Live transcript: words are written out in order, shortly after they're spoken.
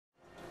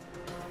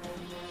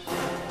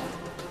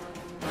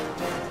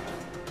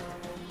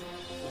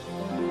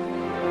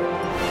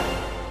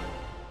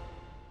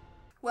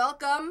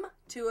Welcome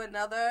to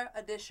another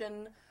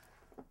edition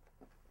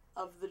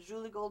of the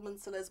Julie Goldman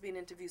Celesbian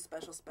Interview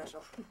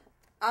Special.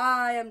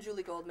 I am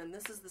Julie Goldman.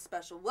 This is the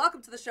special.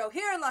 Welcome to the show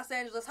here in Los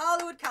Angeles,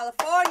 Hollywood,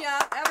 California.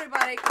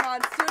 Everybody, come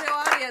on, studio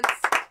audience.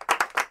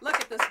 Look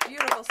at this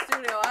beautiful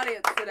studio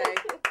audience today.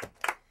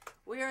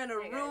 We are in a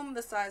room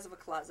the size of a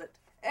closet.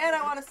 And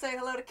I want to say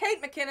hello to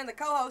Kate McKinnon, the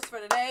co-host for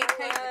today.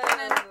 Kate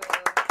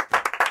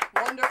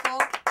McKinnon. Wonderful.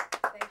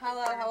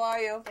 Hello, how are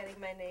you? Getting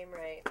my name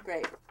right.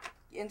 Great.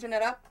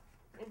 Internet up?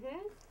 Mm-hmm.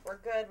 We're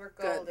good. We're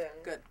golden.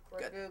 Good. We're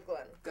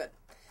Googling. Good.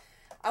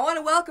 I want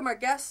to welcome our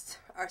guest,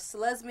 our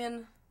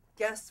Celesbian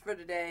guest for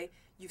today.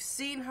 You've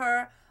seen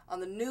her on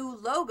the new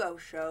logo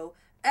show,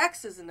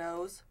 X's and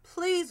O's.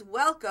 Please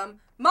welcome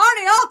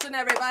Marnie Alton,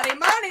 everybody.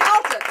 Marnie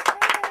Alton.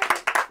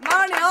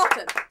 Marnie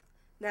Alton.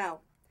 Now,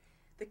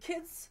 the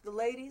kids, the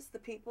ladies, the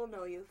people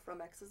know you from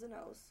X's and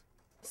O's.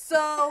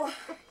 So,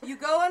 you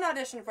go and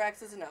audition for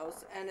X's and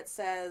O's, and it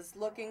says,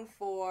 looking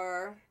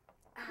for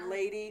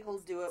lady who'll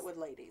do it with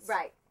ladies.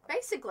 Right.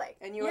 Basically.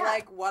 And you were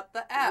like, what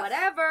the F?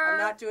 Whatever. I'm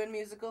not doing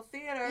musical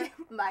theater.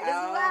 Might as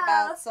How well.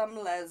 about some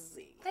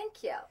leslie?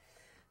 Thank you.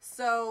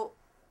 So,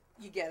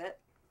 you get it.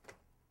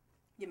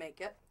 You make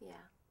it. Yeah.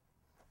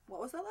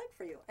 What was that like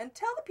for you? And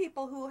tell the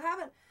people who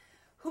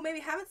maybe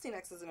haven't seen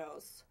X's and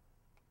O's,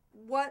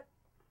 what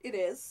it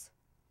is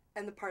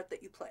and the part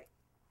that you play.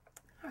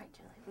 All right,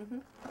 Julie.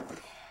 Mm-hmm.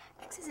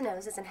 X's and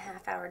O's is a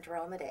half-hour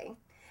dramedy.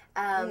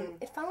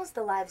 It follows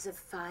the lives of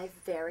 5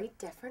 very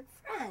different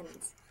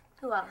friends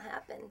who all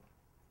happen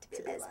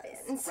to be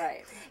lesbians.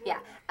 Right. Yeah.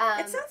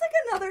 It sounds like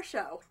another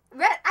show.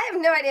 I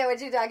have no idea what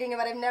you're talking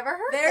about. I've never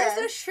heard There's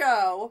this. a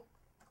show.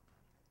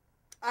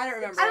 I don't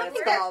remember what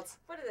it's called.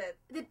 What is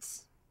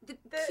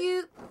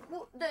it?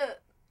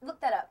 Look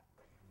that up.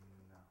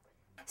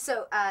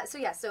 So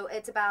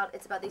it's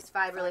about these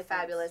 5 really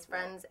fabulous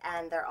friends,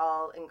 and they're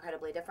all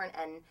incredibly different.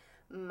 And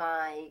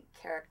my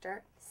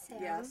character,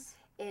 Sam,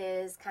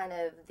 is kind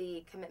of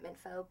the commitment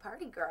faux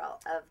party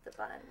girl of the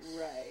bunch.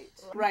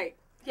 Right.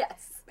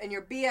 Yes. And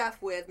you're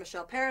BF with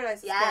Michelle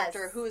Paradise's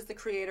character, who is the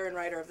creator and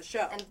writer of the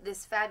show. And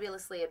this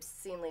fabulously,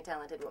 obscenely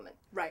talented woman.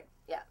 Right.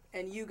 Yeah.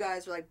 And you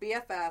guys are like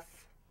BFF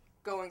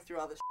going through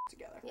all this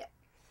together. Yeah.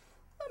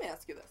 Let me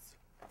ask you this.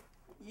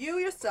 You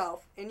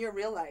yourself, in your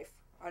real life,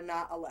 are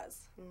not a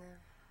les. No.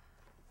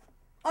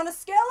 On a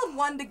scale of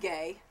 1 to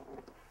gay,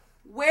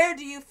 where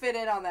do you fit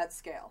in on that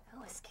scale?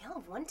 Oh, a scale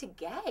of 1 to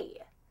gay.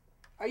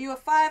 Are you a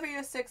 5, or you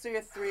a 6, or you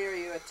a 3, or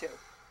you a 2?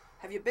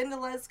 Have you been to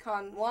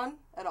LesCon 1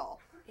 at all?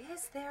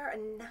 Is there a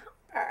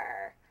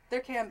number?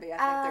 There can be. I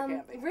think there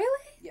can be.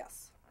 Really?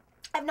 Yes.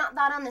 I've not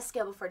thought on this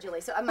scale before,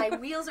 Julie. So my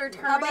wheels are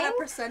turning. How about a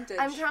percentage?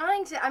 I'm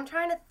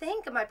trying to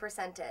think of my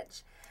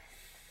percentage.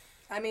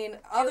 I mean,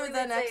 other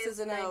than X's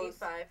and O's.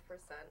 95%.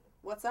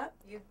 What's that?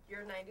 You're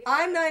 95.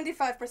 I'm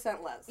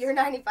 95% les. You're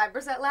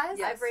 95% les?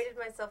 Yes. I've rated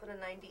myself at a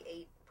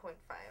 98.5.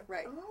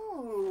 Right.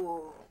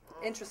 Ooh.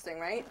 Interesting,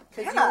 right?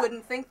 Because Yeah. you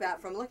wouldn't think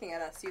that from looking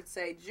at us. You'd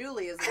say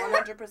Julie is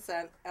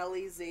 100%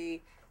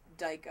 LEZ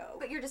Dyko.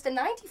 But you're just a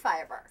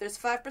 95er. There's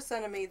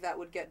 5% of me that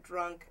would get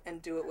drunk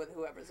and do it with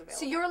whoever's available.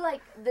 So you're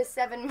like the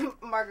 7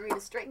 margarita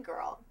straight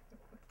girl.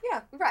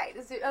 Yeah. Right.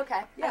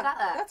 Okay. Yeah, I got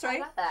that. that's right. I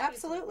got that.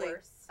 Absolutely.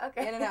 Worse.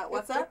 Okay. In and out.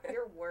 What's that?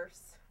 You're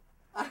worse.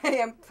 I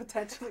am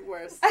potentially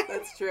worse.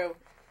 That's true.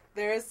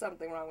 There is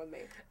something wrong with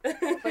me.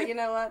 But you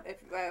know what?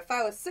 If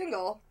I was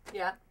single,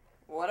 Yeah.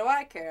 what do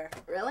I care?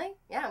 Really?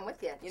 Yeah, I'm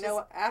with you. You know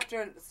what?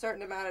 After a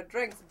certain amount of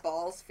drinks,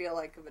 balls feel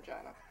like a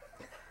vagina.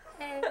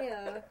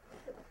 Hey,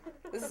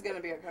 This is going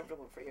to be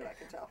uncomfortable for you, I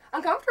can tell.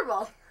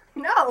 uncomfortable.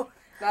 No.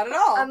 Not at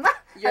all.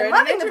 You're in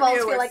loving an the balls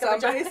interview feel like where a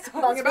vagina. somebody's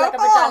Balls talking feel like about a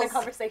vagina balls.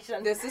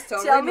 conversation. This is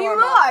totally Tell me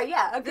normal. more.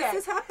 Yeah. Okay. This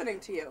is happening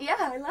to you. Yeah,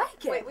 I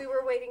like it. Wait, we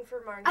were waiting for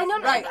Marnie. I know.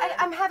 No, Right.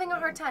 I'm having a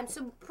hard time.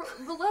 So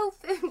below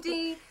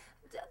 50,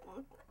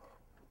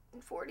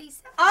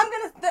 47. I'm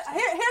going to...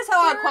 Here's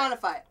how I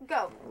quantify it.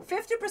 Go.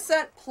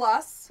 50%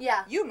 plus,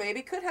 Yeah. you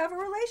maybe could have a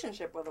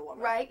relationship with a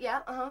woman. Right.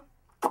 Yeah.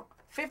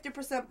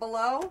 50%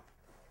 below,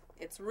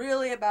 it's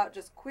really about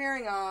just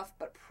queering off,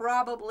 but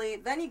probably...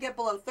 Then you get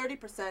below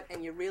 30%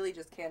 and you really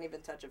just can't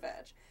even touch a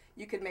vag.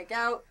 You could make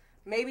out,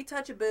 maybe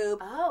touch a boob,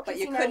 Oh, but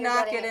okay, you so now could you're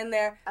not getting get it. in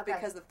there Okay.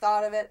 because the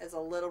thought of it is a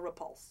little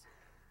repulse.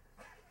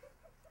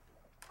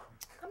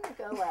 I'm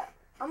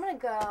gonna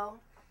go.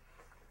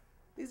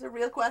 These are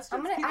real questions.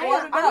 I'm gonna People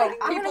want to know.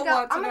 People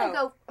want to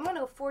know. I'm gonna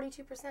go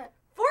 42%.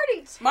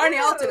 42. Marnie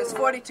Alton is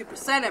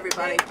 42%,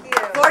 everybody. Thank you.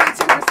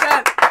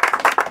 42%.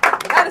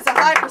 That is a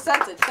high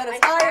percentage. That is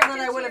higher than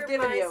I would have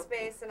given you.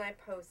 MySpace and I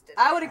posted.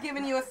 I would have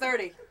given you a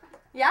 30.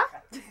 Yeah.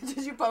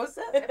 Did you post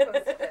I it?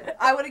 posted it.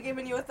 I would have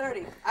given you a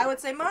 30. I would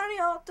say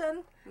Marnie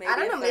Alton, maybe I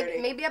don't know. a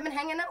 30. Maybe I've been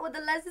hanging out with the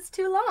leses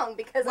too long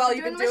because Well, I'm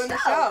you've been doing doing my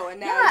the show, and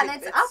now yeah,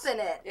 and it's up in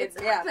it. It's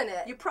up in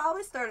it. You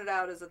probably started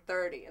out as a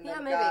 30, and Yeah,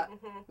 then maybe. got,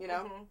 you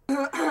know.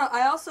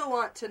 I also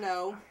want to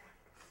know.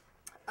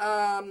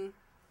 I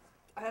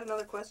had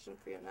another question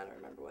for you, and I don't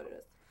remember what it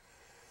is.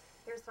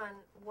 Here's one.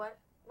 What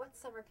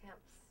summer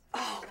camps?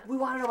 Oh, we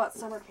want to know about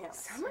summer camps.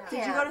 Summer Did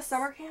you go to camps.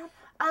 summer camp?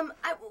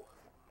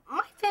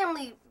 My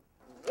family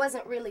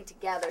wasn't really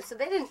together, so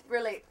they didn't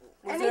really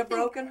Was it a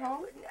broken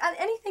home?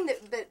 Anything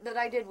that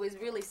I did was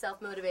really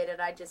self-motivated.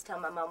 I'd just tell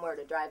my mom where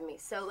to drive me.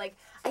 So, like,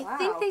 I Wow.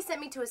 think they sent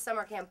me to a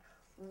summer camp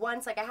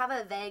once. Like, I have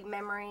a vague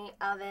memory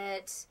of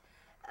it.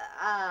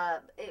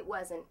 It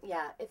wasn't,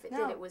 if it No.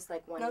 did, it was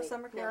like one No week.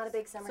 summer camp. Not a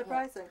big summer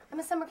Surprising. camp. I'm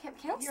a summer camp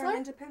counselor. You're an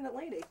independent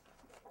lady.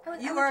 I'm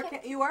You a were?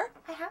 camp- You were?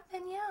 I have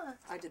been, yeah.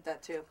 I did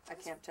that too. I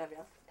can't tell you.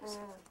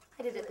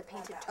 I did it at the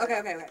Painted Turtle.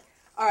 Okay.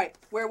 All right.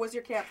 Where was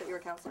your camp that you were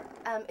a counselor?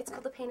 It's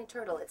called the Painted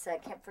Turtle. It's a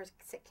camp for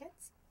sick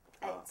kids.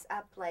 It's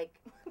up like,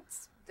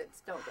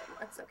 don't get more.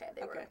 It's okay.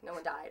 No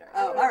one died or anything.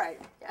 Oh, all right.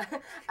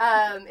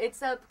 Yeah.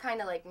 It's up kind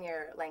of like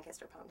near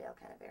Lancaster, Palmdale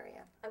kind of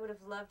area. I would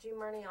have loved you,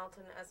 Marnie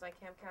Alton, as my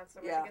camp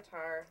counselor Yeah. with a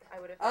guitar. I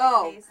would have.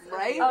 Oh, taste of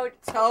right? you. Oh,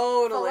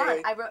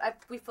 totally.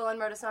 We full on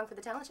wrote a song for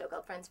the talent show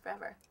called Friends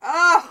Forever.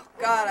 Oh,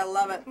 God, I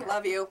love it.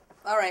 Love you.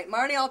 All right,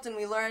 Marnie Alton,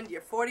 we learned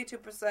you're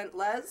 42%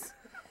 Les.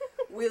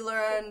 We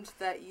learned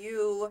that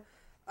you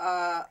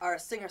are a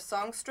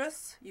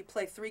singer-songstress. You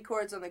play 3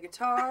 chords on the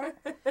guitar.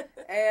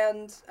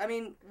 And, I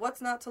mean,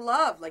 what's not to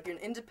love? Like, you're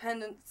an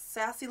independent,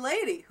 sassy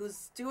lady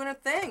who's doing her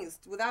things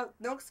without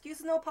no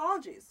excuses, no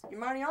apologies. You're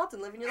Marnie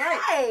Alton, living your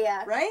life. Hey!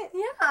 Right?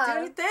 Yeah.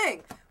 Doing your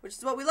thing, which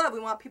is what we love. We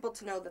want people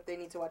to know that they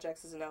need to watch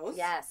X's and O's.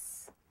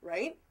 Yes.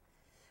 Right?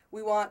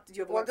 We want, do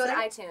you have a Or website? go to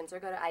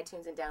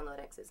iTunes and download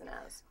X's and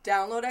O's.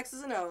 Download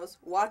X's and O's.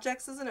 Watch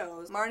X's and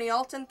O's. Marnie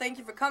Alton, thank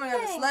you for coming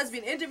on this Thanks.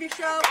 Lesbian Interview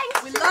Show.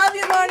 Thanks, We love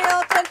you, Marnie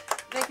Alton.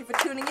 Thank you for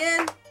tuning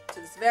in to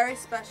this very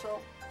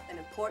special and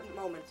important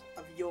moment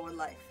of your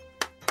life.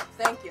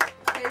 Thank you.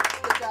 Okay,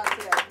 good job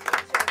today.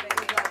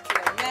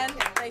 Men,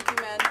 thank you,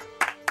 men.